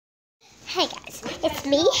Hey guys, it's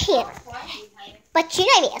me here, but you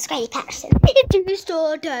know me as Grady Patterson. It's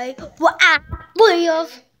Star Day, what I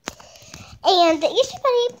live. And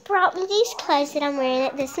somebody brought me these clothes that I'm wearing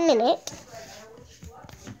at this minute.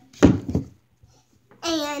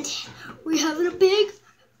 And we're having a big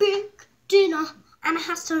dinner, and I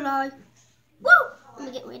have to lie. Woo! Let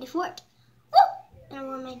me get ready for it. Woo! And I'm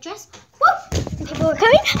wearing my dress. Woo! And people are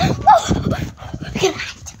coming. Woo! Look at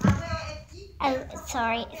that. Oh,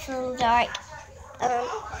 sorry, it's a little dark.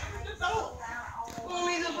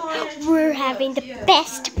 We're having the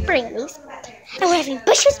best brownies, and we're having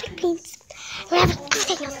Bush's baked beans. We're having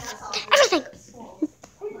everything else, everything.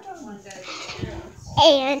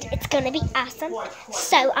 And it's gonna be awesome,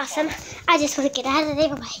 so awesome. I just want to get out of their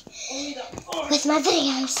way with my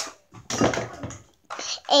videos.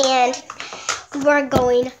 And we're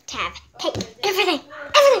going to have cake, everything.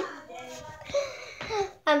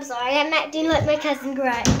 I'm sorry, I'm acting like my cousin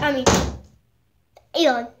Elon.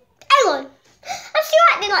 I'm still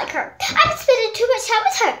acting like her. I've been spending too much time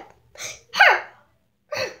with her.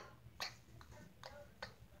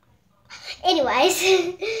 Anyways,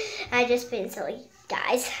 I just been silly,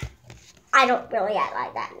 guys. I don't really act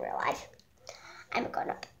like that in real life. I'm a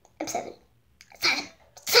grown-up. I'm 7.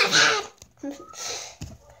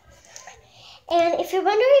 And if you're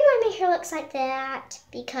wondering why my hair looks like that,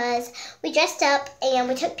 because we dressed up and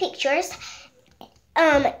we took pictures.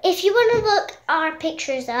 If you want to look our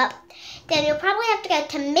pictures up, then you'll probably have to go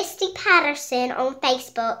to Misty Patterson on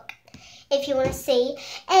Facebook if you want to see.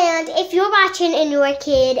 And if you're watching and you're a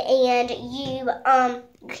kid and you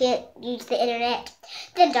can't use the internet,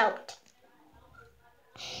 then don't.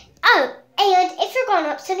 Oh, and if you're grown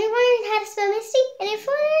up, so you're wondering how to spell Misty, and if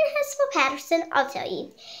you're wondering how to spell Patterson, I'll tell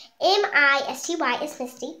you. M-I-S-T-Y is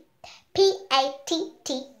Misty.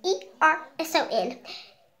 P-A-T-T-E-R-S-O-N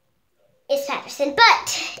is Patterson.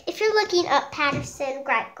 But if you're looking up Patterson,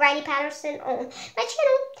 Grady Patterson on my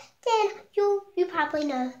channel, then you probably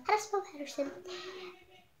know how to spell Patterson.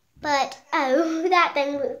 But, oh, that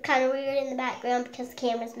thing was kind of weird in the background because the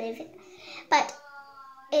camera's moving. But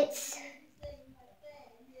it's...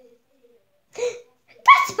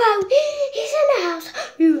 That's Bo! He's in the house!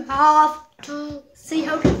 You have to see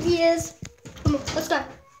how cute he is. Come on, let's go.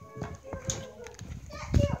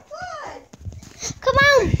 Come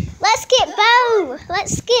on, let's get Bo.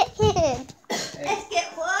 Let's get him. Let's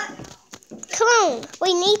get what? Come on,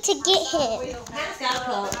 we need to get him.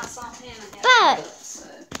 Bo,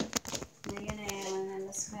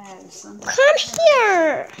 come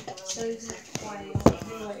here.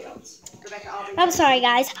 I'm sorry,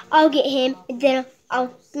 guys. I'll get him, and then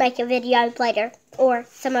I'll make a video later, or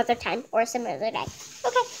some other time, or some other day.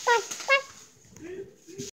 Okay, bye.